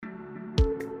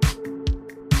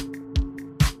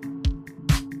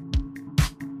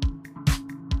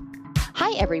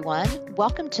Hi, everyone.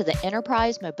 Welcome to the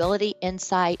Enterprise Mobility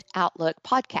Insight Outlook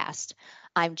podcast.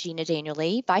 I'm Gina Daniel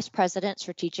Lee, Vice President,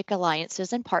 Strategic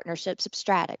Alliances and Partnerships of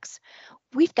Stratix.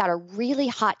 We've got a really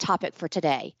hot topic for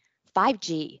today,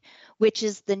 5G, which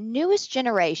is the newest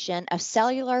generation of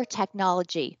cellular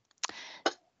technology.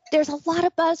 There's a lot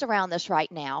of buzz around this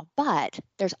right now, but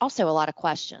there's also a lot of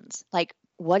questions like,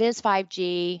 what is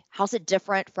 5G? How's it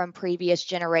different from previous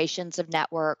generations of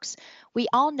networks? We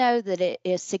all know that it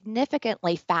is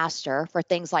significantly faster for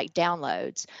things like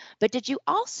downloads, but did you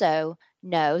also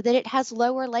know that it has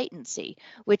lower latency,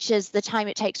 which is the time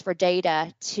it takes for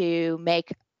data to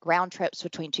make round trips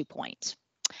between 2 points?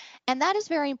 And that is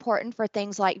very important for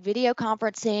things like video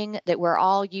conferencing that we're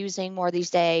all using more these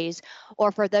days,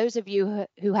 or for those of you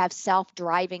who have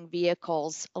self-driving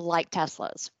vehicles like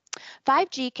Teslas.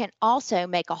 5G can also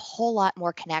make a whole lot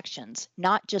more connections,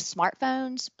 not just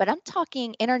smartphones, but I'm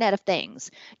talking Internet of Things,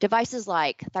 devices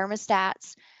like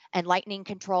thermostats and lightning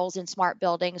controls in smart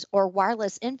buildings or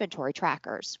wireless inventory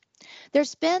trackers.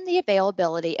 There's been the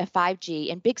availability of 5G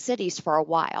in big cities for a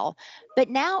while, but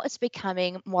now it's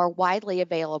becoming more widely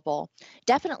available,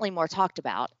 definitely more talked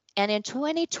about. And in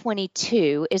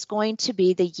 2022 is going to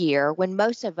be the year when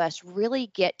most of us really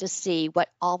get to see what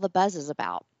all the buzz is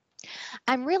about.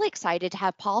 I'm really excited to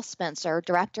have Paul Spencer,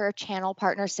 Director of Channel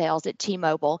Partner Sales at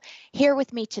T-Mobile, here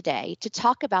with me today to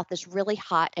talk about this really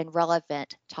hot and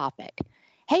relevant topic.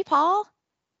 Hey, Paul.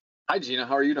 Hi, Gina.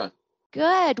 How are you doing?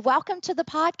 Good. Welcome to the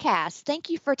podcast. Thank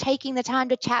you for taking the time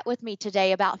to chat with me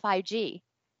today about 5G.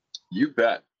 You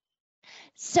bet.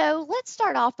 So let's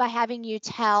start off by having you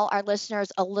tell our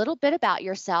listeners a little bit about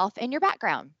yourself and your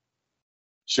background.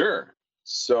 Sure.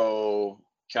 So,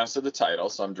 kind of said the title.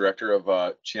 So I'm Director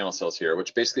of Channel Sales here,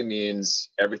 which basically means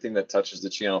everything that touches the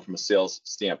channel from a sales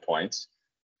standpoint,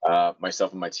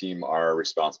 myself and my team are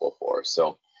responsible for.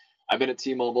 So I've been at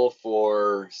T-Mobile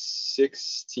for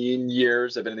 16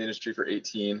 years. I've been in the industry for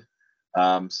 18.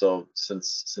 So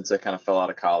since I kind of fell out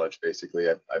of college, basically,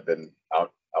 I've been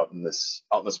out in this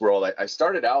world. I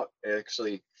started out,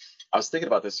 actually, I was thinking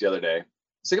about this the other day. I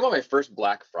was thinking about my first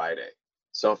Black Friday.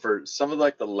 So for some of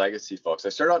the legacy folks, I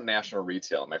started out in national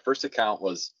retail. My first account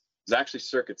was actually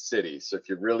Circuit City. So if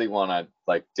you really want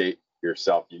to date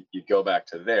yourself, you go back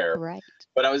to there. Right.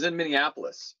 But I was in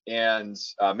Minneapolis, and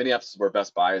Minneapolis is where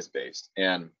Best Buy is based.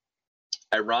 And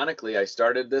ironically, I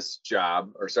started this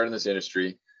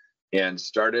industry and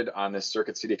started on this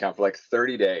Circuit City account for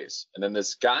 30 days. And then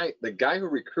the guy who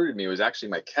recruited me was actually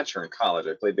my catcher in college.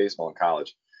 I played baseball in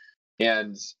college.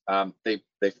 And they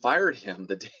fired him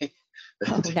the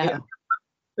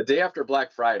day after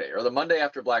Black Friday, or the Monday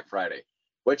after Black Friday,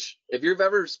 which if you've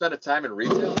ever spent a time in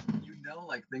retail, you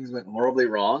know things went horribly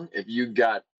wrong if you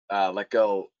got let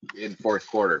go in fourth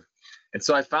quarter. And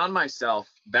so I found myself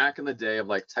back in the day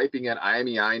of typing in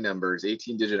IMEI numbers,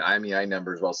 18-digit IMEI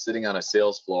numbers, while sitting on a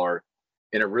sales floor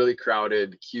in a really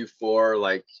crowded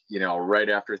Q4, right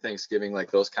after Thanksgiving,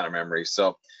 those kind of memories. So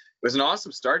it was an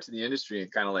awesome start to the industry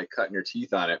and kind of cutting your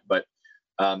teeth on it. But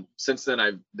since then,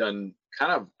 I've done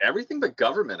kind of everything but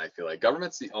government. I feel like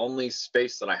government's the only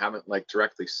space that I haven't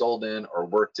directly sold in or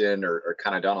worked in or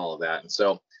kind of done all of that. And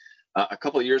so a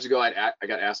couple of years ago, I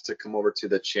got asked to come over to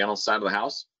the channel side of the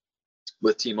house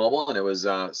with T-Mobile, and it was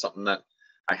something that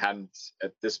I hadn't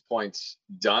at this point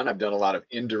done. I've done a lot of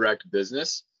indirect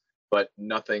business, but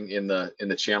nothing in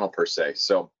the channel per se.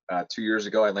 So 2 years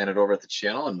ago, I landed over at the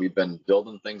channel, and we've been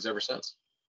building things ever since.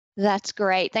 That's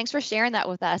great. Thanks for sharing that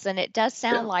with us. And it does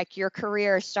sound like your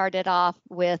career started off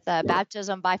with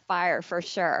baptism by fire for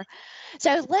sure.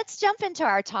 So let's jump into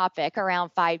our topic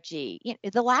around 5G.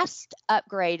 The last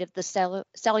upgrade of the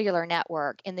cellular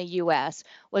network in the U.S.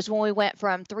 was when we went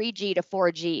from 3G to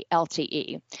 4G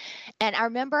LTE. And I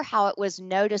remember how it was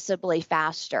noticeably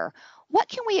faster. What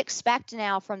can we expect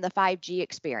now from the 5G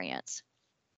experience?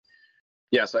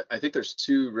 Yes, I think there's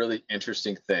two really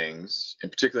interesting things, in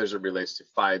particular as it relates to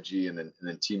 5G and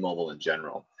then T-Mobile in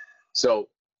general. So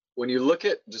when you look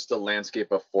at just the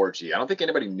landscape of 4G, I don't think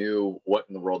anybody knew what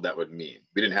in the world that would mean.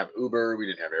 We didn't have Uber, we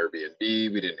didn't have Airbnb,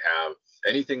 we didn't have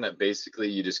anything that basically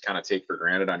you just kind of take for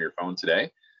granted on your phone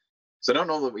today. So I don't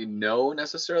know that we know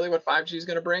necessarily what 5G is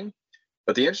going to bring.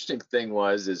 But the interesting thing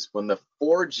is when the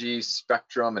 4G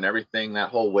spectrum and everything, that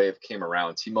whole wave came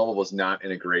around, T-Mobile was not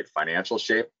in a great financial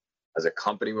shape. As a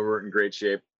company, we weren't in great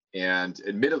shape. And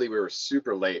admittedly, we were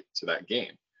super late to that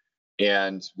game.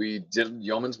 And we did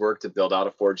yeoman's work to build out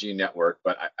a 4G network.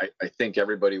 But I think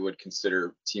everybody would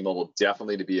consider T-Mobile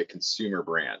definitely to be a consumer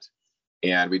brand.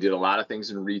 And we did a lot of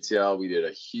things in retail. We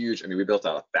did we built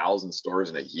out 1,000 stores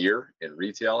in a year in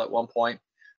retail at one point.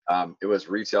 It was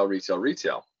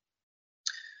retail.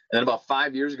 And then about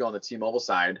 5 years ago on the T-Mobile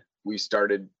side, we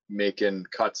started making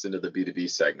cuts into the B2B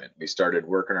segment. We started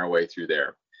working our way through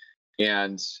there.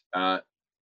 And all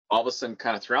of a sudden,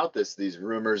 kind of throughout this, these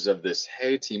rumors of this,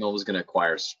 hey, T-Mobile is going to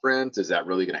acquire Sprint. Is that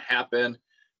really going to happen?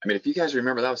 I mean, if you guys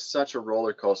remember, that was such a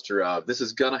roller coaster of this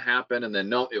is going to happen. And then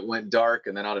no, it went dark.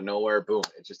 And then out of nowhere, boom,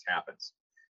 it just happens.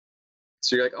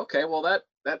 So you're like, okay, well,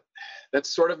 that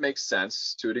sort of makes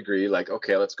sense to a degree. Like,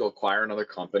 okay, let's go acquire another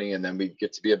company, and then we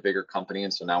get to be a bigger company,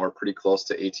 and so now we're pretty close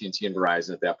to AT&T and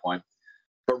Verizon at that point.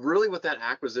 But really, what that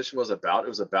acquisition was about, it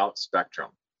was about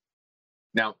spectrum.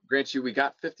 Now, grant you, we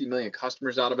got 50 million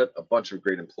customers out of it, a bunch of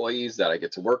great employees that I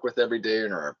get to work with every day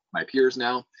and are my peers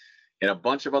now, and a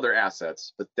bunch of other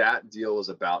assets. But that deal was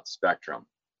about spectrum.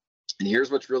 And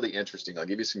here's what's really interesting. I'll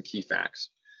give you some key facts.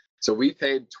 So we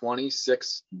paid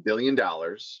 $26 billion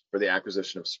for the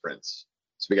acquisition of Sprint.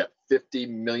 So we got 50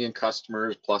 million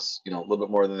customers plus, a little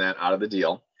bit more than that out of the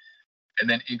deal. And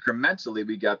then incrementally,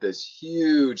 we got this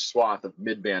huge swath of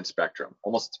mid-band spectrum,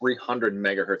 almost 300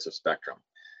 megahertz of spectrum.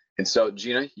 And so,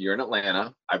 Gina, you're in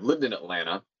Atlanta. I've lived in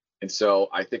Atlanta. And so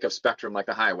I think of spectrum like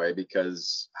a highway,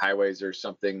 because highways are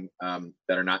something that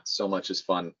are not so much as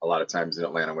fun a lot of times in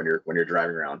Atlanta when you're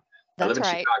driving around. I live in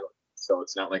Chicago, so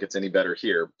it's not like it's any better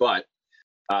here. But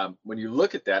when you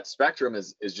look at that, spectrum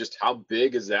is just how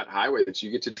big is that highway that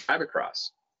you get to drive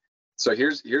across. So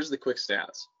here's the quick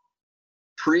stats.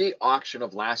 Pre-auction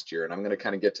of last year, and I'm going to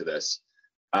kind of get to this,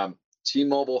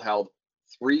 T-Mobile held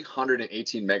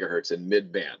 318 megahertz in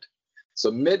mid-band. So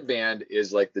mid-band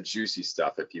is like the juicy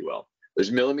stuff, if you will.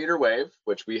 There's millimeter wave,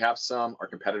 which we have some. Our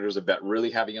competitors have bet really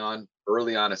heavy on,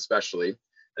 early on especially. And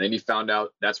then you found out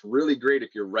that's really great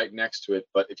if you're right next to it.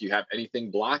 But if you have anything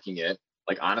blocking it,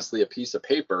 like honestly a piece of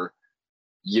paper,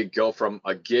 you go from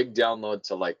a gig download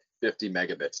to like 50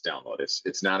 megabits download.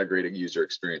 It's not a great user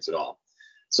experience at all.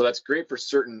 So that's great for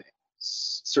certain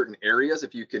areas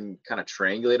if you can kind of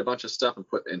triangulate a bunch of stuff and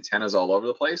put antennas all over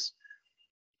the place.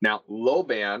 Now, low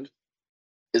band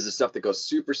is the stuff that goes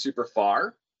super, super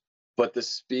far, but the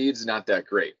speed's not that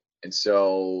great. And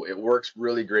so it works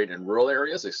really great in rural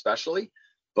areas, especially.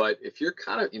 But if you're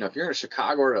kind of, if you're in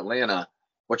Chicago or Atlanta,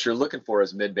 what you're looking for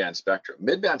is mid-band spectrum.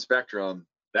 Mid-band spectrum,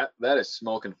 that is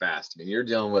smoking fast. I mean, you're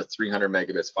dealing with 300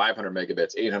 megabits, 500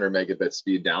 megabits, 800 megabit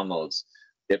speed downloads.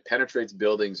 It penetrates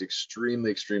buildings extremely,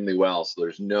 extremely well. So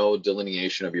there's no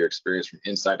delineation of your experience from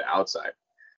inside to outside.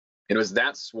 And it was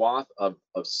that swath of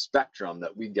spectrum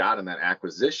that we got in that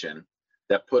acquisition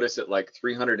that put us at like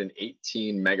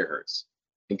 318 megahertz.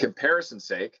 In comparison's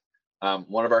sake,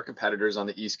 one of our competitors on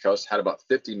the East Coast had about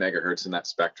 50 megahertz in that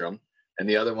spectrum. And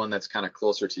the other one that's kind of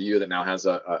closer to you that now has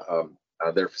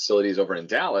their facilities over in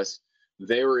Dallas,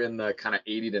 they were in the kind of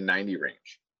 80 to 90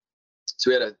 range.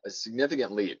 So we had a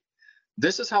significant lead.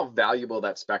 This is how valuable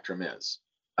that spectrum is.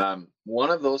 One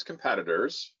of those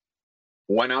competitors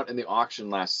went out in the auction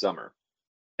last summer,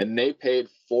 and they paid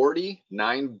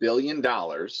 $49 billion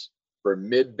for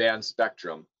mid-band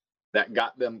spectrum that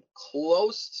got them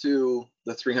close to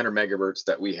the 300 megahertz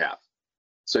that we have.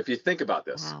 So if you think about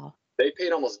this, wow. They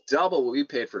paid almost double what we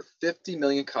paid for 50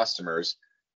 million customers.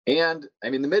 And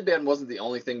I mean, the mid-band wasn't the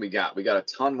only thing we got. We got a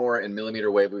ton more in millimeter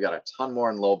wave. We got a ton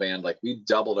more in low band. Like, we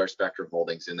doubled our spectrum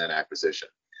holdings in that acquisition.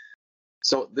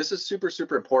 So this is super,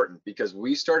 super important because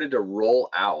we started to roll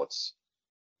out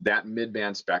that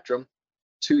mid-band spectrum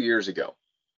 2 years ago.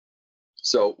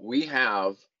 So we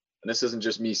have, and this isn't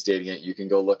just me stating it, you can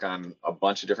go look on a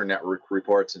bunch of different network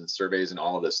reports and surveys and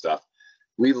all of this stuff.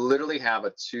 We literally have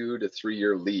a 2 to 3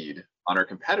 year lead on our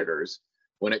competitors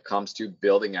when it comes to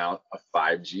building out a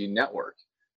 5G network.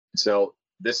 So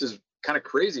this is kind of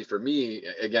crazy for me,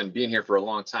 again, being here for a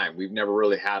long time. We've never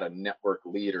really had a network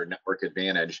lead or network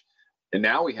advantage. And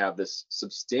now we have this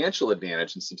substantial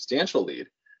advantage and substantial lead.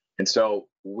 And so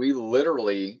we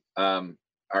literally can't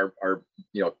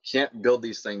build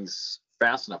these things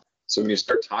fast enough. So when you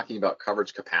start talking about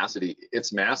coverage capacity,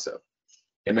 it's massive.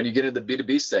 And when you get into the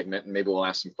B2B segment, and maybe we'll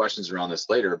ask some questions around this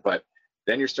later, but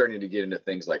then you're starting to get into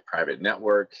things like private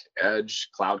network, edge,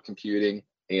 cloud computing,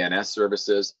 ANS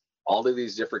services, all of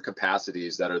these different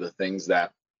capacities that are the things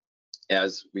that,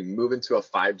 as we move into a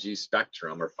 5G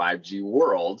spectrum or 5G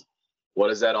world, what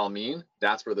does that all mean?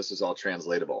 That's where this is all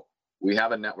translatable. We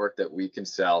have a network that we can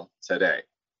sell today.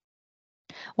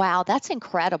 Wow, that's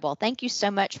incredible. Thank you so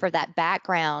much for that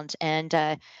background,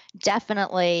 and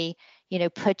definitely,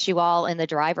 put you all in the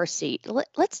driver's seat.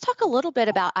 Let's talk a little bit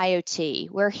about IoT.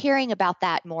 We're hearing about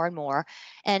that more and more.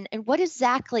 And what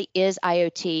exactly is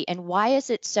IoT, and why is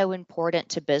it so important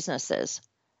to businesses?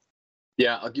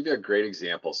 Yeah, I'll give you a great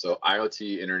example. So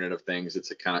IoT, Internet of Things,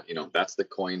 it's a kind of, that's the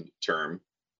coined term.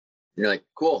 You're like,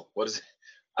 cool, what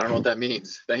I don't know what that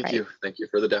means. Thank Right. you. Thank you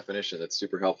for the definition. That's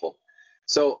super helpful.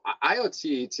 So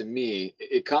IoT to me,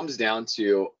 it comes down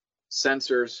to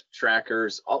sensors,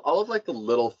 trackers, all of like the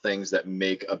little things that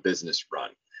make a business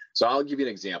run. So I'll give you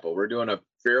an example. We're doing a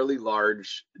fairly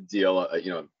large deal,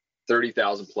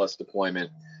 30,000 plus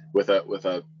deployment with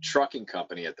a trucking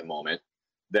company at the moment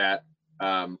that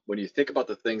when you think about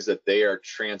the things that they are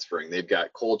transferring, they've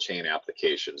got cold chain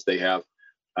applications. They have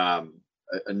um,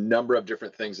 a number of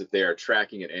different things that they are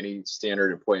tracking at any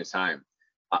standard and point in time.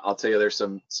 I'll tell you, there's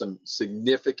some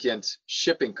significant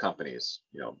shipping companies.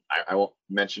 I won't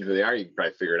mention who they are. You can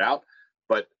probably figure it out,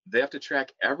 but they have to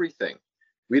track everything.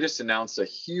 We just announced a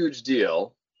huge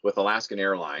deal with Alaskan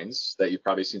Airlines that you've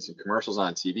probably seen some commercials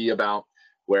on TV about,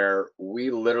 where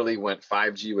we literally went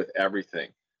 5G with everything.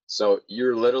 So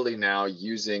you're literally now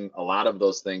using a lot of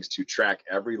those things to track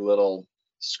every little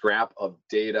scrap of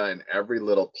data and every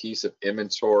little piece of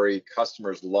inventory,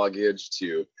 customers' luggage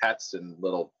to pets and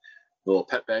little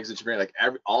pet bags that you bring. Like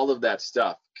all of that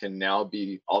stuff can now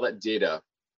be, all that data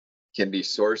can be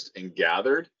sourced and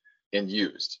gathered and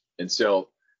used. And so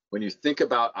when you think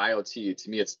about IoT, to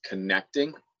me, it's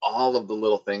connecting all of the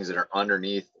little things that are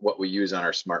underneath what we use on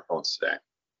our smartphones today.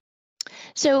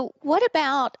 So what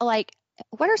about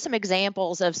what are some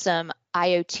examples of some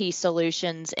IoT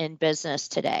solutions in business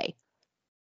today?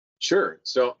 Sure.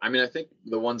 So, I mean, I think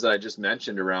the ones that I just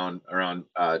mentioned around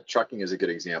trucking is a good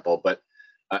example. But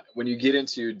when you get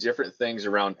into different things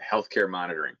around healthcare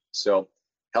monitoring, so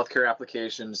healthcare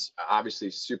applications, obviously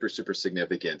super, super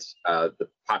significant. The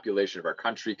population of our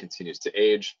country continues to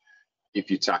age. If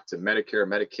you talk to Medicare,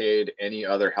 Medicaid, any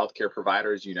other healthcare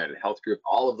providers, United Health Group,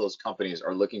 all of those companies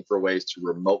are looking for ways to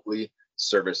remotely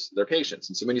service their patients.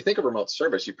 And so when you think of remote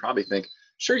service, you probably think,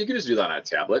 sure, you can just do that on a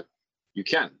tablet. You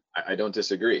can. I don't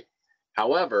disagree.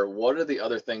 However, what are the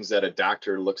other things that a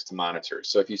doctor looks to monitor?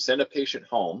 So if you send a patient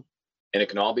home and it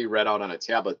can all be read out on a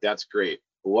tablet, that's great.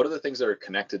 But what are the things that are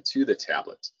connected to the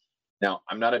tablet? Now,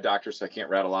 I'm not a doctor, so I can't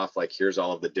rattle off like, here's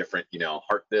all of the different,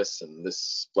 heart this and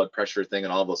this blood pressure thing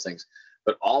and all of those things.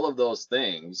 But all of those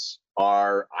things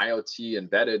are IoT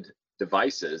embedded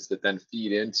devices that then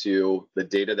feed into the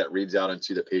data that reads out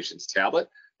into the patient's tablet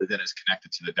that then is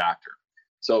connected to the doctor.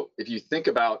 So if you think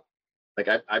about, like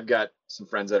I've got some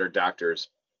friends that are doctors,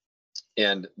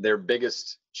 and their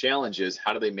biggest challenge is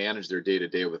how do they manage their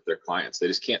day-to-day with their clients? They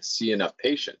just can't see enough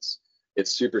patients.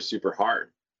 It's super, super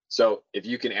hard. So if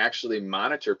you can actually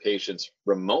monitor patients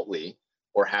remotely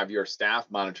or have your staff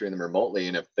monitoring them remotely,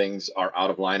 and if things are out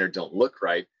of line or don't look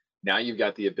right, now you've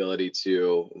got the ability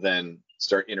to then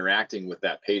start interacting with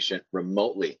that patient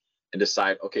remotely and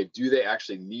decide, okay, do they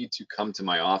actually need to come to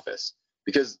my office?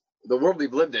 Because the world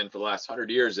we've lived in for the last 100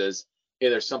 years is, hey,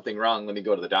 there's something wrong, let me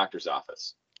go to the doctor's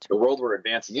office. The world we're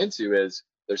advancing into is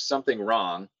there's something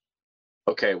wrong.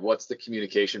 Okay, what's the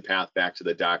communication path back to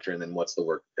the doctor, and then what's the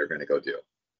work they're going to go do?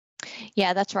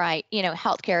 Yeah, that's right.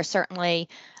 Healthcare certainly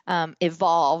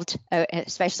evolved,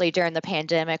 especially during the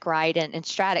pandemic, right? And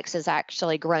Stratix has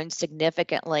actually grown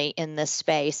significantly in this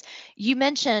space. You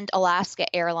mentioned Alaska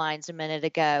Airlines a minute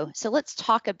ago. So let's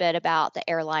talk a bit about the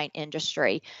airline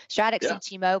industry. Stratix and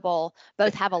T-Mobile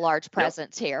both have a large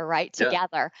presence here, right?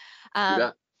 Together.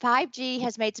 5G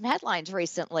has made some headlines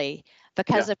recently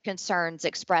because of concerns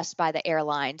expressed by the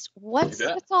airlines. What's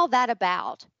all that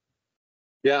about?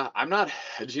 Yeah, I'm not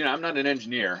an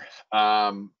engineer,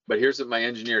 but here's what my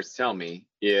engineers tell me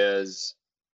is,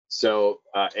 so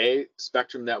A,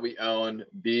 spectrum that we own,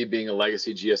 B, being a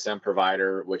legacy GSM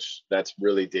provider, which that's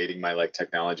really dating my like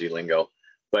technology lingo.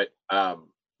 But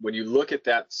when you look at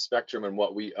that spectrum and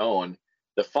what we own,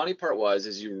 the funny part was,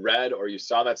 is you read or you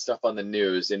saw that stuff on the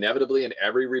news, inevitably in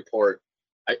every report,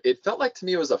 it felt like to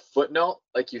me it was a footnote,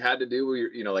 like you had to do,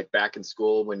 like back in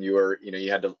school when you were,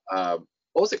 you had to,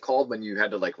 what was it called when you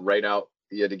had to like write out,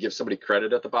 you had to give somebody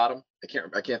credit at the bottom?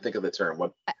 I can't think of the term.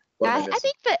 What I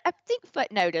think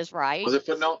footnote is right. Was it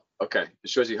footnote? Okay, it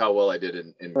shows you how well I did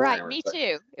in right. grammar. Me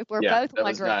too. If we're both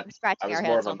wondering, scratching our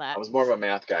heads on that. I was more of a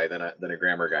math guy than a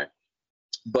grammar guy.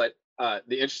 But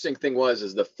the interesting thing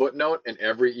is the footnote, and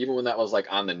even when that was like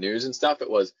on the news and stuff, it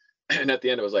was, and at the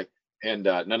end it was like, and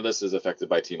none of this is affected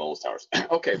by T-Mobile's towers.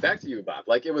 Okay, back to you, Bob.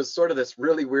 Like it was sort of this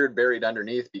really weird buried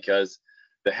underneath, because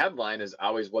the headline is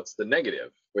always what's the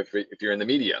negative if you're in the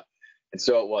media. And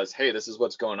so it was, hey, this is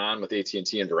what's going on with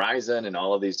AT&T and Verizon and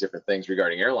all of these different things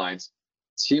regarding airlines.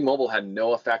 T-Mobile had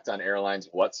no effect on airlines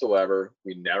whatsoever.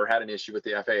 We never had an issue with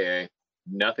the FAA.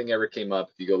 Nothing ever came up.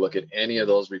 If you go look at any of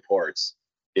those reports,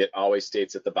 it always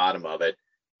states at the bottom of it,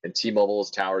 and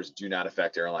T-Mobile's towers do not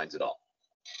affect airlines at all.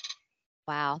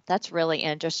 Wow, that's really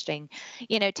interesting.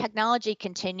 Technology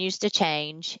continues to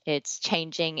change. It's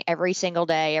changing every single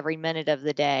day, every minute of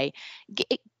the day.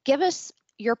 Give us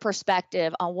your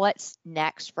perspective on what's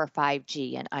next for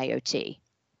 5G and IoT.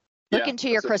 Look Yeah, into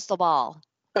your crystal ball.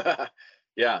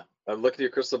 yeah. Look at your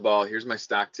crystal ball. Here's my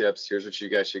stock tips. Here's what you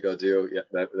guys should go do. Yeah,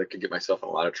 that could get myself in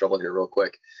a lot of trouble here real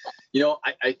quick.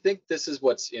 I think this is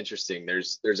what's interesting.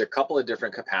 There's a couple of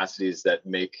different capacities that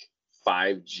make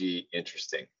 5G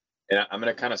interesting. And I'm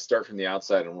going to kind of start from the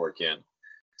outside and work in.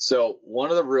 So one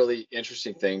of the really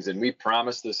interesting things, and we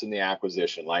promised this in the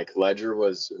acquisition, like Ledger who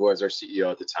was our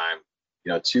CEO at the time,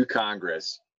 to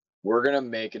Congress, we're going to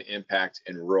make an impact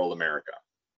in rural America.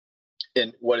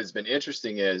 And what has been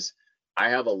interesting is I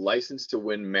have a license to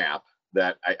win map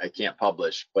that I can't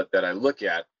publish, but that I look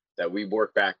at, that we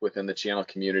work back within the channel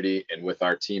community and with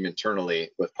our team internally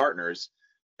with partners,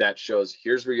 that shows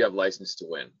here's where you have license to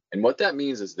win. And what that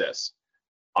means is this: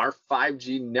 our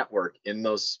 5G network in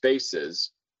those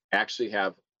spaces actually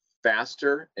have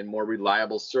faster and more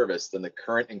reliable service than the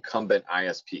current incumbent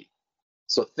ISP.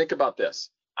 So think about this.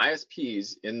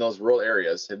 ISPs in those rural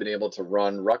areas have been able to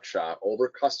run ruckshot over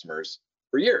customers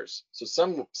for years.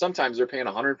 So sometimes they're paying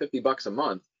 $150 a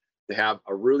month to have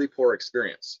a really poor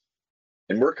experience.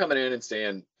 And we're coming in and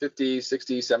saying $50,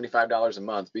 $60, $75 a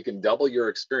month, we can double your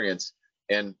experience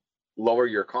and lower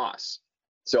your costs.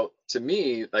 So to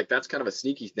me, like, that's kind of a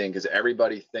sneaky thing, because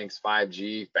everybody thinks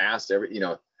 5G, fast,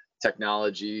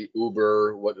 technology,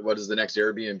 Uber, what is the next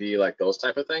Airbnb, like those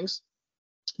type of things.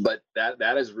 But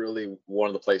that is really one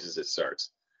of the places it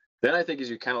starts. Then I think as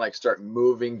you kind of like start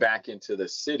moving back into the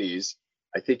cities,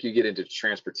 I think you get into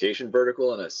transportation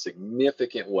vertical in a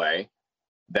significant way.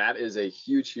 That is a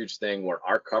huge, huge thing where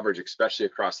our coverage, especially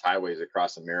across highways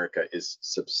across America, is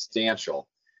substantial.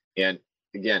 And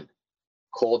again,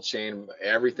 cold chain,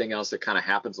 everything else that kind of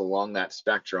happens along that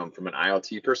spectrum from an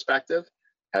IoT perspective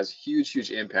has huge,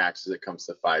 huge impacts as it comes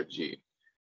to 5G.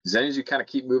 Then as you kind of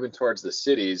keep moving towards the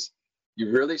cities, you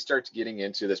really start getting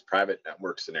into this private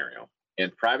network scenario.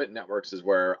 And private networks is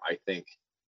where I think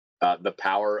the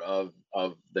power of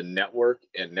the network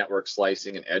and network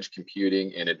slicing and edge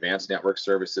computing and advanced network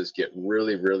services get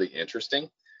really, really interesting.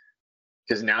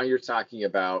 Because now you're talking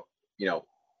about, the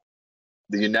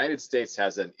United States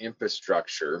has an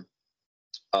infrastructure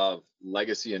of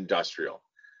legacy industrial.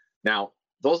 Now,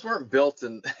 those weren't built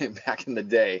back in the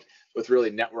day with really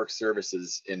network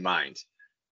services in mind.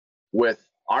 With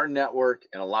our network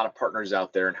and a lot of partners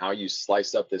out there and how you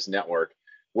slice up this network,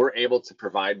 we're able to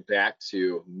provide back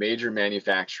to major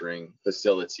manufacturing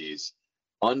facilities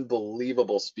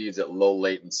unbelievable speeds at low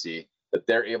latency that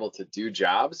they're able to do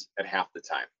jobs at half the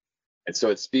time. And so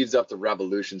it speeds up the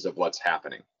revolutions of what's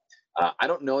happening. I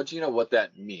don't know, Gina, what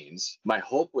that means. My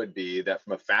hope would be that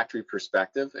from a factory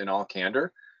perspective, in all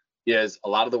candor, is a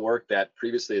lot of the work that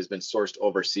previously has been sourced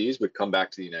overseas would come back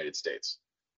to the United States.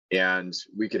 And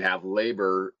we could have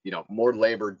labor, more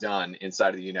labor done inside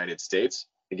of the United States.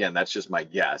 Again, that's just my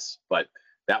guess, but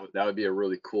that would be a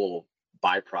really cool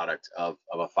byproduct of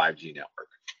a 5G network.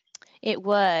 It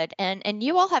would. And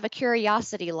you all have a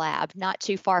curiosity lab not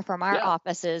too far from our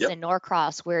offices in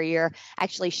Norcross, where you're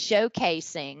actually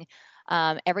showcasing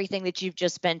everything that you've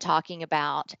just been talking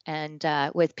about, and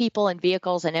with people and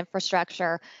vehicles and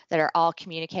infrastructure that are all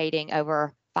communicating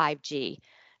over 5G.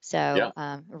 So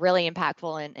really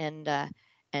impactful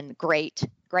and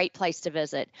great place to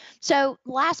visit. So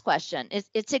last question,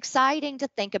 it's exciting to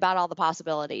think about all the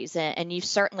possibilities, and you've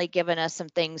certainly given us some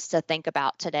things to think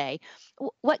about today.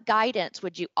 What guidance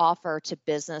would you offer to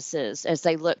businesses as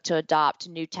they look to adopt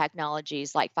new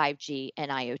technologies like 5G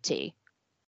and IoT?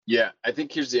 Yeah, I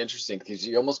think here's the interesting, because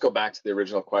you almost go back to the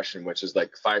original question, which is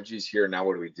like 5G's here, now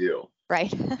what do we do?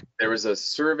 Right. There was a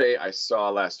survey I saw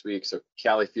last week. So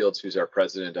Callie Fields, who's our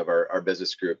president of our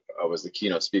business group, was the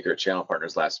keynote speaker at Channel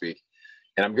Partners last week.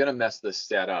 And I'm going to mess this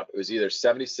stat up. It was either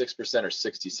 76% or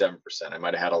 67%. I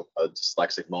might have had a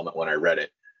dyslexic moment when I read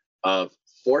it. Of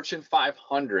Fortune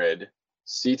 500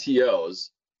 CTOs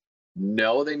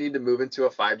know they need to move into a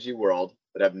 5G world,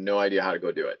 but have no idea how to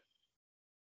go do it.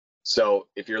 So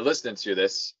if you're listening to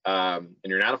this and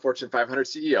you're not a Fortune 500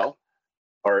 CEO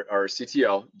or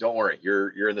CTO, don't worry.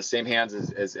 You're in the same hands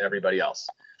as everybody else.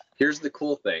 Here's the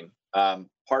cool thing.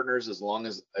 Partners, as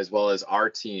well as our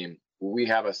team, we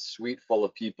have a suite full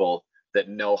of people that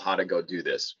know how to go do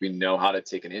this. We know how to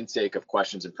take an intake of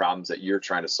questions and problems that you're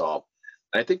trying to solve.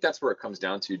 And I think that's where it comes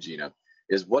down to, Gina,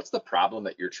 is what's the problem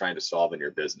that you're trying to solve in your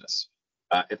business?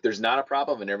 If there's not a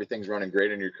problem and everything's running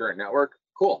great in your current network,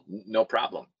 cool, no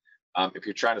problem. If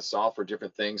you're trying to solve for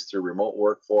different things through remote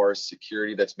workforce,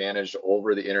 security that's managed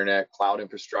over the internet, cloud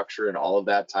infrastructure, and all of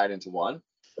that tied into one,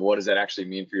 and what does that actually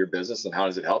mean for your business and how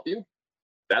does it help you?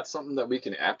 That's something that we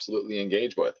can absolutely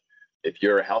engage with. If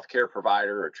you're a healthcare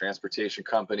provider or transportation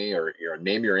company, or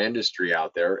name your industry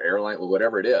out there, airline,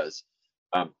 whatever it is,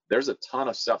 there's a ton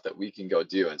of stuff that we can go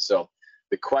do. And so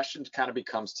the question kind of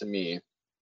becomes to me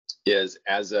is,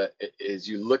 as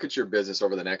you look at your business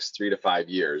over the next 3 to 5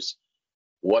 years,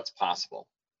 what's possible?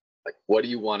 Like, what do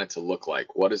you want it to look like?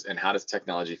 And how does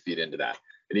technology feed into that?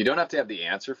 And you don't have to have the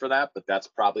answer for that, but that's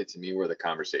probably, to me, where the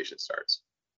conversation starts.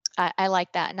 I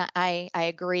like that. And I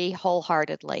agree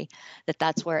wholeheartedly that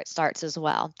that's where it starts as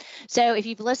well. So if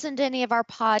you've listened to any of our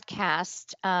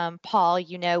podcasts, Paul,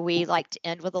 you know we like to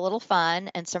end with a little fun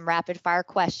and some rapid fire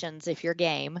questions if you're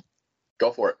game.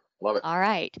 Go for it. Love it. All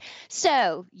right.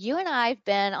 So you and I have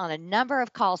been on a number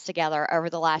of calls together over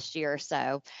the last year or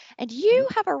so, and you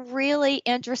have a really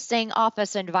interesting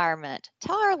office environment.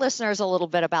 Tell our listeners a little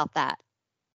bit about that.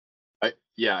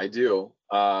 Yeah, I do.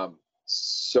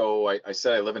 So I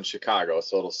said I live in Chicago,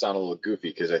 so it'll sound a little goofy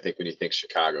because I think when you think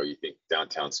Chicago, you think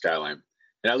downtown skyline.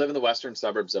 And I live in the western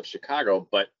suburbs of Chicago,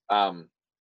 but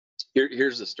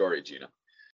here's the story, Gina.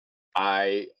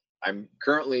 I'm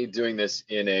currently doing this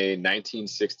in a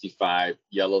 1965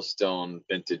 Yellowstone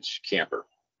vintage camper.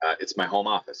 It's my home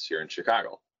office here in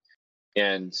Chicago.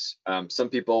 And some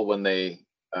people, when they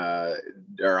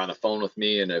are on the phone with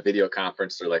me in a video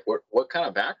conference, they're like, what kind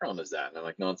of background is that? And I'm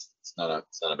like, no, it's not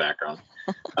a background.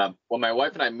 When my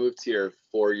wife and I moved here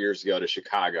 4 years ago to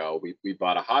Chicago, we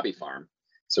bought a hobby farm.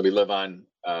 So we live on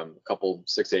a couple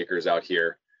 6 acres out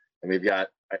here, and we've got,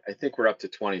 I think we're up to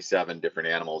 27 different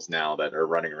animals now that are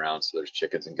running around. So there's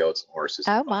chickens and goats and horses.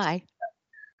 Oh my.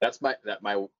 That's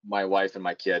my wife and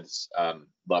my kids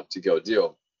love to go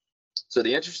do. So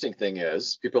the interesting thing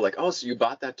is, people are like, oh, so you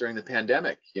bought that during the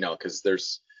pandemic, because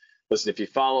listen, if you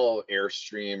follow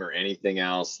Airstream or anything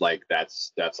else, like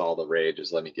that's all the rage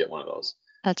is, let me get one of those.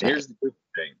 That's right. Here's the good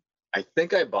thing. I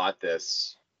think I bought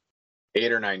this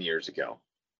 8 or 9 years ago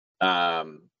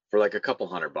for like a couple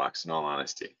 $100, in all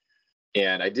honesty.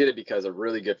 And I did it because a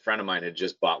really good friend of mine had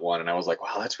just bought one, and I was like,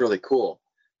 wow, that's really cool.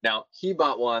 Now, he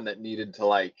bought one that needed to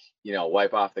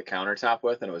wipe off the countertop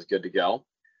with, and it was good to go.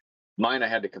 Mine I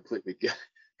had to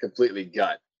completely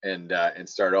gut and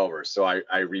start over. So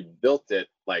I rebuilt it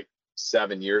like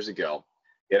 7 years ago.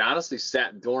 It honestly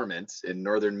sat dormant in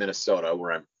northern Minnesota,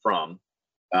 where I'm from,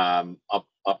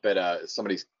 up at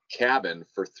somebody's cabin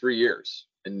for 3 years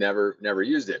and never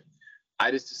used it. I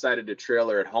just decided to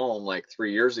trailer it home like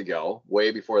 3 years ago,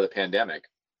 way before the pandemic.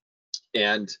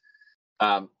 And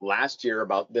last year,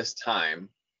 about this time,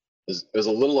 it was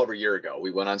a little over a year ago,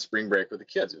 we went on spring break with the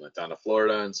kids. We went down to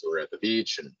Florida, and so we're at the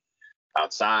beach and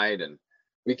outside, and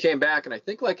we came back, and I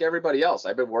think like everybody else,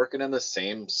 I've been working in the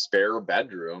same spare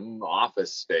bedroom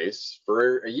office space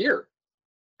for a year.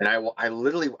 And I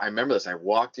remember this. I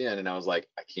walked in and I was like,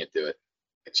 I can't do it.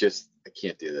 I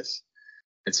can't do this.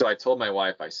 And so I told my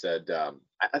wife, I said,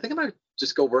 I think I'm going to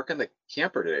just go work in the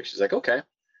camper today. She's like, okay.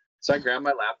 So I grabbed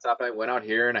my laptop and I went out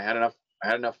here, and I had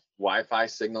enough Wi-Fi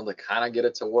signal to kind of get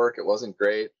it to work. It wasn't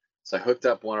great. So I hooked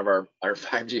up one of our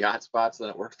 5G hotspots, and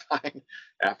it worked fine.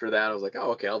 After that, I was like,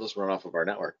 oh, okay, I'll just run off of our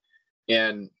network.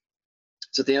 And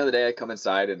so at the end of the day, I come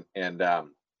inside, and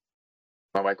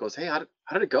my wife goes, hey, how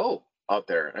did it go out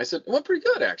there? And I said, it went pretty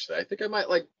good, actually. I think I might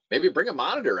maybe bring a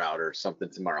monitor out or something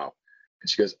tomorrow. And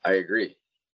she goes, I agree.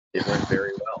 It went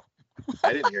very well.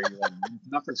 I didn't hear you on the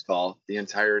conference call the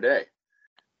entire day.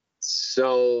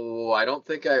 So I don't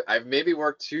think I've maybe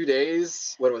worked 2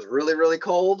 days when it was really, really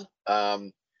cold.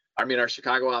 Our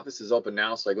Chicago office is open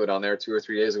now, so I go down there 2 or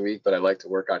 3 days a week, but I like to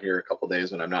work out here a couple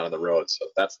days when I'm not on the road. So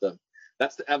that's the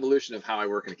evolution of how I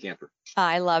work in a camper.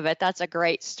 I love it. That's a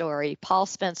great story. Paul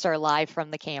Spencer, live from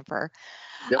the camper.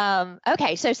 Yep.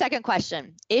 Okay, so second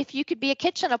question. If you could be a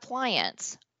kitchen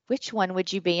appliance, which one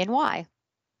would you be and why?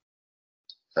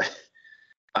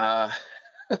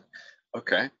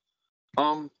 Okay.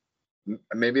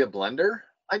 Maybe a blender,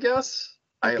 I guess.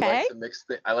 Okay. I like to mix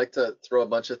I like to throw a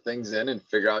bunch of things in and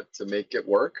figure out to make it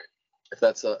work. If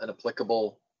that's an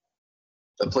applicable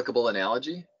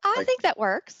analogy. I think that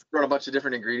works. Throwing a bunch of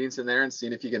different ingredients in there and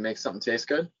seeing if you can make something taste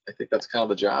good. I think that's kind of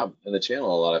the job in the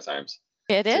channel a lot of times.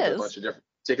 It is.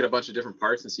 Taking a bunch of different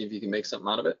parts and see if you can make something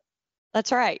out of it.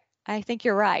 That's right. I think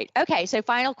you're right. Okay, so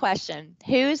final question.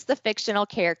 Who's the fictional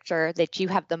character that you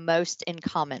have the most in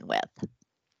common with?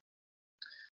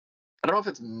 I don't know if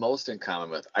it's most in common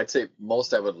with. I'd say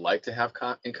most I would like to have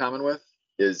in common with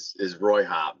is Roy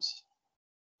Hobbs.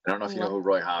 I don't know if you know who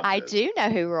Roy Hobbs is. I do know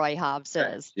who Roy Hobbs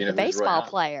is. The baseball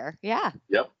player. Yeah.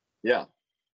 Yep.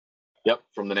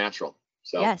 From The Natural.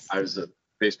 So yes. I was a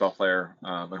baseball player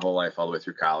my whole life, all the way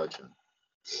through college. And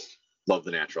love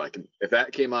The Natural. If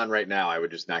that came on right now, I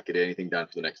would just not get anything done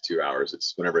for the next 2 hours.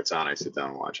 It's whenever it's on, I sit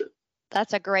down and watch it.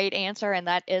 That's a great answer, and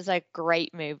that is a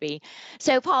great movie.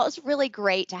 So, Paul, it's really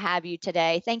great to have you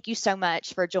today. Thank you so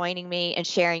much for joining me and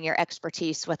sharing your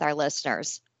expertise with our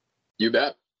listeners. You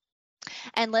bet.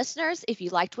 And listeners, if you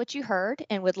liked what you heard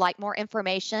and would like more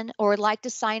information or would like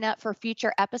to sign up for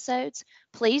future episodes,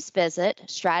 please visit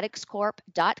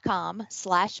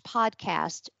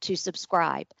stratixcorp.com/podcast to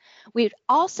subscribe. We'd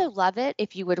also love it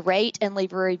if you would rate and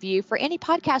leave a review for any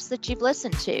podcast that you've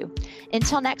listened to.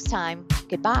 Until next time,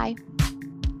 goodbye.